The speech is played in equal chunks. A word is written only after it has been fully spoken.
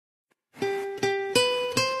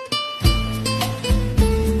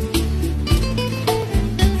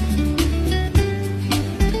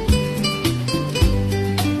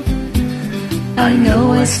I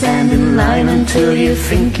know I stand in line until you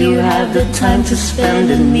think you have the time to spend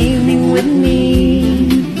an evening with me.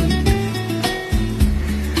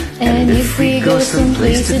 And if we go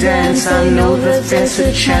someplace to dance, I know that there's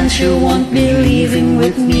a chance you won't be leaving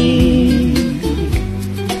with me.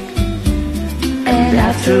 And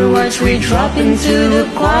afterwards we drop into the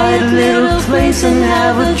quiet little place and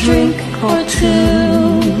have a drink or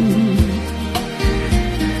two.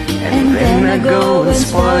 And then I go and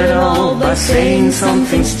spoil it all by saying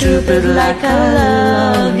something stupid like I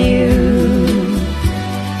love you.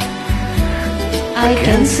 I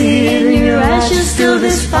can see it in your eyes, you still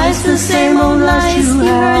despise the same old lies you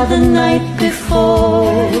heard the night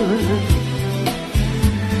before.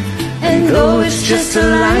 And though it's just a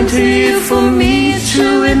line to you, for me it's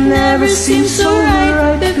true, it never seemed so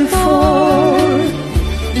right before.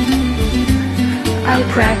 I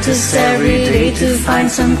practice every day to find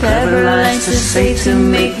some clever lines to say to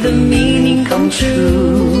make the meaning come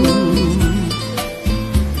true.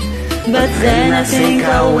 But then I think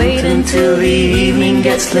I'll wait until the evening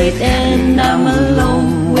gets late and I'm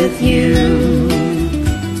alone with you.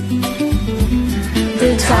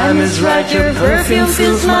 The time is right, your perfume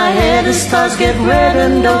fills my head, the stars get red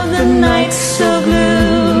and oh, the night's so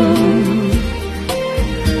blue.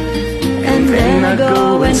 And then I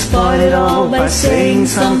go and spoil it all by saying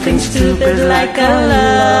something stupid like I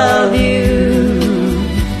love you.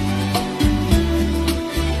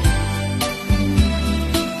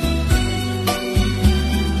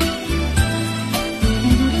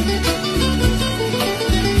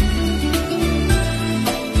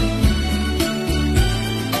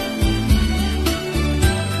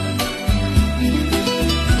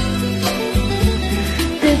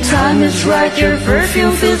 The time is right, your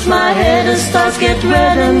perfume fills my head, the stars get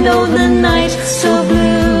red and oh, the night's so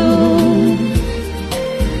blue.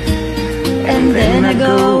 And then I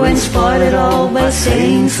go and spoil it all by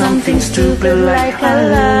saying something stupid like I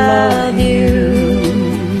love